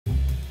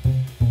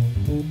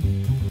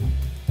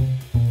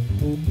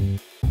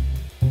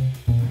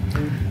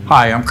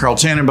Hi, I'm Carl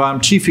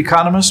Tannenbaum, Chief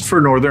Economist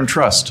for Northern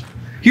Trust.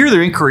 Here are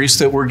the inquiries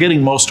that we're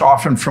getting most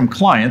often from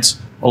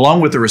clients, along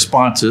with the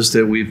responses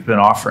that we've been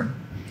offering.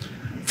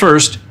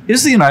 First,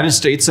 is the United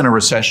States in a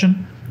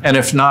recession? And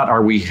if not,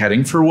 are we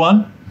heading for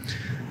one?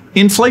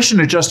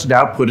 Inflation-adjusted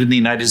output in the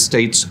United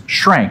States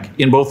shrank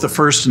in both the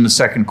first and the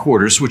second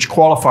quarters, which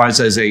qualifies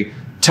as a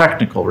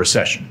technical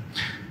recession.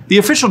 The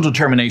official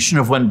determination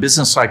of when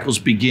business cycles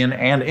begin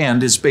and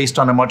end is based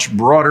on a much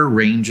broader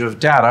range of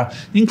data,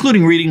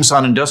 including readings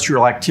on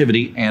industrial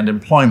activity and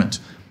employment.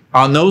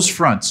 On those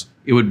fronts,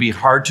 it would be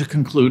hard to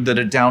conclude that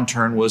a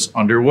downturn was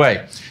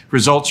underway.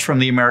 Results from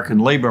the American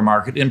labor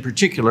market, in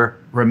particular,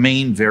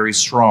 remain very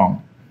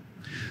strong.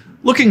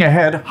 Looking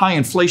ahead, high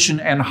inflation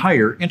and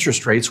higher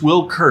interest rates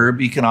will curb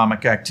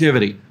economic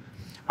activity.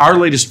 Our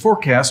latest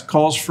forecast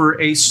calls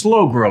for a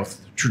slow growth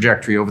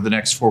trajectory over the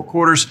next 4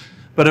 quarters,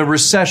 but a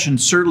recession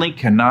certainly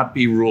cannot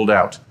be ruled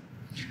out.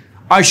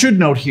 I should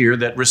note here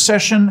that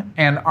recession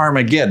and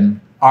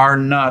Armageddon are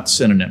not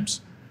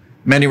synonyms.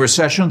 Many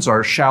recessions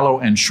are shallow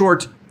and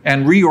short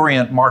and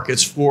reorient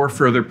markets for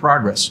further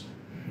progress.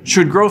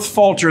 Should growth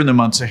falter in the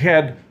months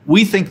ahead,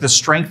 we think the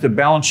strength of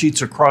balance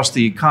sheets across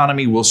the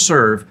economy will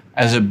serve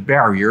as a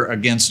barrier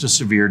against a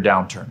severe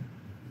downturn.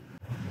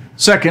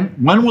 Second,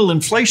 when will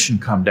inflation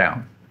come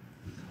down?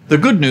 The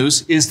good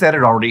news is that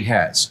it already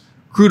has.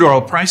 Crude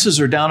oil prices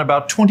are down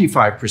about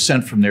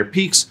 25% from their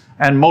peaks,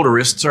 and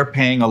motorists are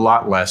paying a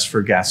lot less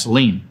for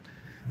gasoline.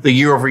 The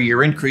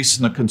year-over-year increase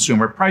in the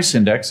Consumer Price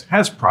Index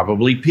has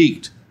probably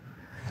peaked.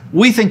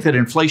 We think that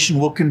inflation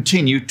will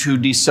continue to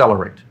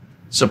decelerate.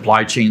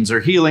 Supply chains are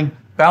healing,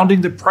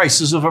 bounding the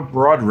prices of a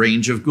broad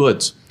range of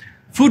goods.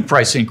 Food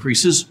price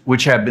increases,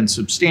 which have been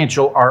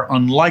substantial, are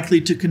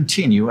unlikely to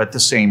continue at the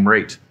same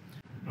rate.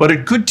 But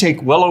it could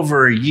take well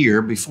over a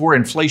year before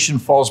inflation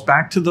falls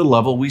back to the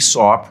level we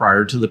saw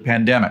prior to the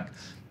pandemic.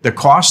 The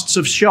costs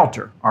of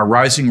shelter are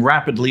rising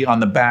rapidly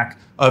on the back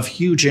of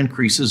huge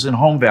increases in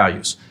home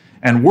values,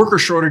 and worker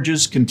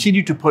shortages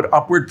continue to put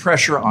upward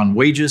pressure on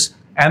wages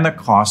and the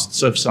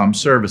costs of some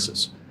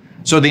services.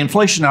 So the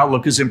inflation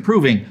outlook is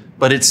improving,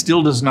 but it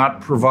still does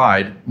not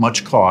provide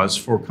much cause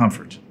for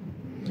comfort.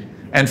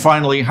 And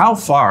finally, how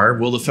far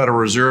will the Federal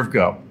Reserve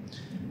go?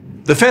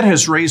 The Fed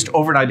has raised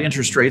overnight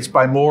interest rates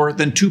by more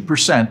than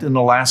 2% in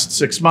the last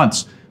 6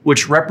 months,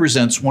 which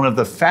represents one of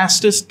the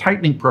fastest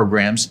tightening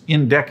programs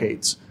in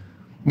decades.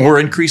 More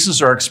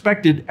increases are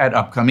expected at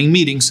upcoming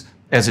meetings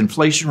as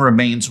inflation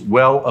remains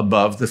well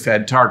above the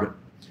Fed target.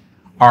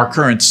 Our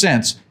current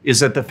sense is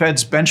that the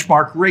Fed's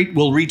benchmark rate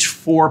will reach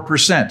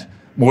 4%,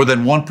 more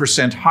than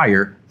 1%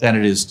 higher than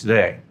it is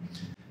today.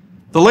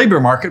 The labor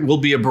market will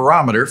be a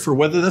barometer for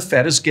whether the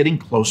Fed is getting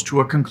close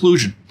to a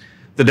conclusion.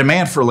 The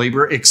demand for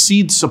labor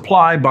exceeds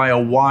supply by a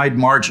wide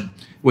margin,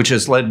 which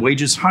has led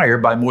wages higher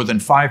by more than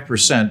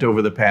 5%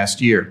 over the past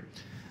year.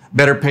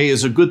 Better pay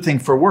is a good thing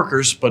for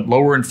workers, but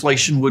lower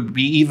inflation would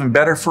be even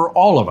better for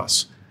all of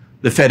us.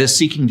 The Fed is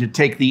seeking to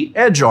take the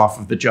edge off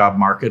of the job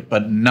market,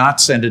 but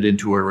not send it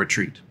into a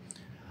retreat.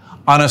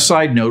 On a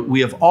side note,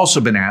 we have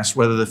also been asked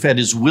whether the Fed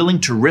is willing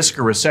to risk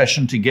a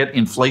recession to get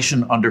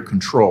inflation under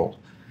control.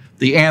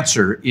 The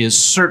answer is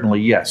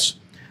certainly yes.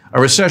 A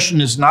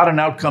recession is not an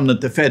outcome that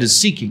the Fed is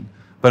seeking,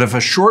 but if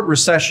a short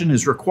recession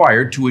is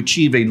required to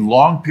achieve a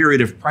long period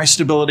of price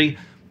stability,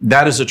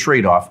 that is a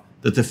trade-off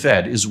that the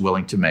Fed is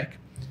willing to make.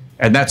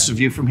 And that's the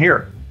view from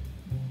here.